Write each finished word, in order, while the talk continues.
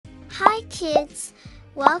Hi kids,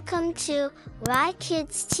 welcome to Rye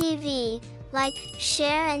Kids TV. Like,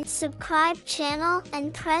 share and subscribe channel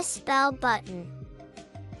and press bell button.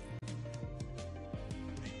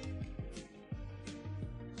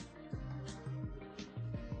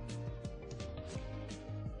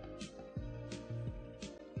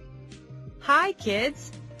 Hi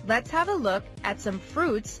kids, let's have a look at some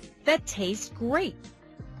fruits that taste great.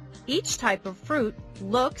 Each type of fruit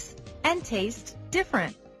looks and tastes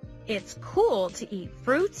different. It's cool to eat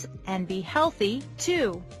fruits and be healthy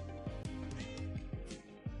too.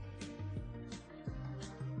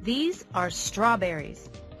 These are strawberries.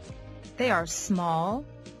 They are small,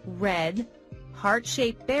 red,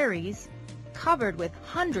 heart-shaped berries covered with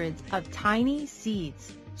hundreds of tiny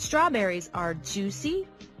seeds. Strawberries are juicy,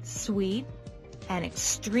 sweet, and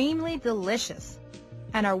extremely delicious,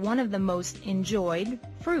 and are one of the most enjoyed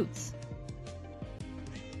fruits.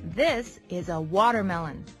 This is a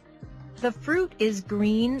watermelon. The fruit is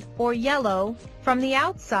green or yellow from the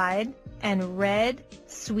outside and red,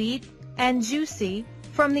 sweet, and juicy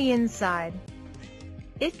from the inside.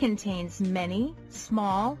 It contains many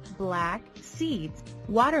small black seeds.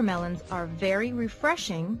 Watermelons are very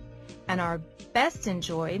refreshing and are best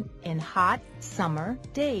enjoyed in hot summer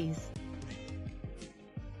days.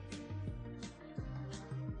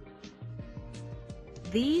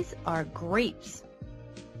 These are grapes.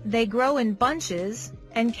 They grow in bunches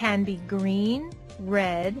and can be green,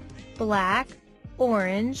 red, black,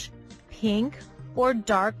 orange, pink, or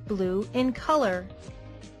dark blue in color.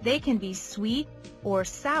 They can be sweet or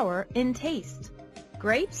sour in taste.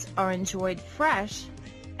 Grapes are enjoyed fresh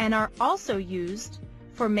and are also used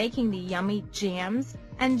for making the yummy jams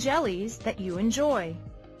and jellies that you enjoy.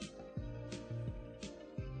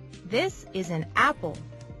 This is an apple.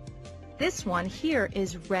 This one here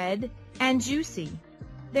is red and juicy.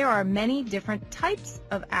 There are many different types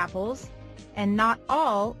of apples, and not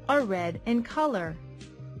all are red in color.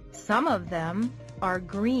 Some of them are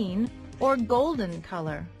green or golden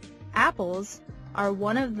color. Apples are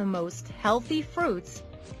one of the most healthy fruits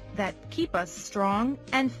that keep us strong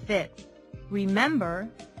and fit. Remember,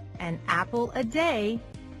 an apple a day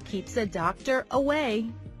keeps a doctor away.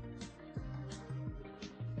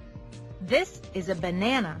 This is a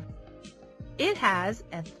banana. It has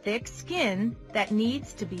a thick skin that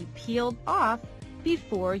needs to be peeled off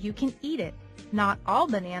before you can eat it. Not all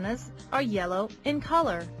bananas are yellow in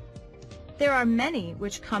color. There are many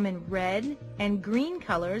which come in red and green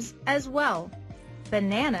colors as well.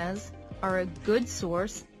 Bananas are a good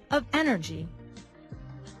source of energy.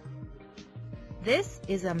 This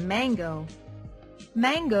is a mango.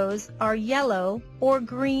 Mangoes are yellow or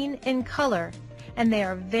green in color, and they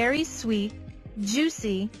are very sweet,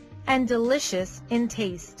 juicy, and delicious in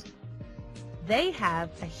taste. They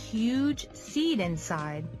have a huge seed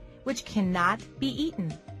inside, which cannot be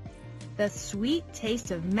eaten. The sweet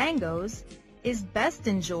taste of mangoes is best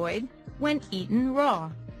enjoyed when eaten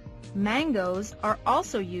raw. Mangoes are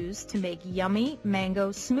also used to make yummy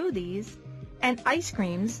mango smoothies and ice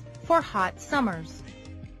creams for hot summers.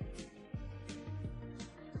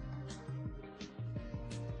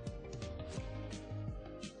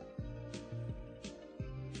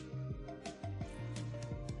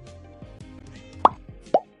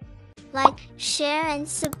 Like, share and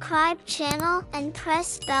subscribe channel and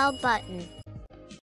press bell button.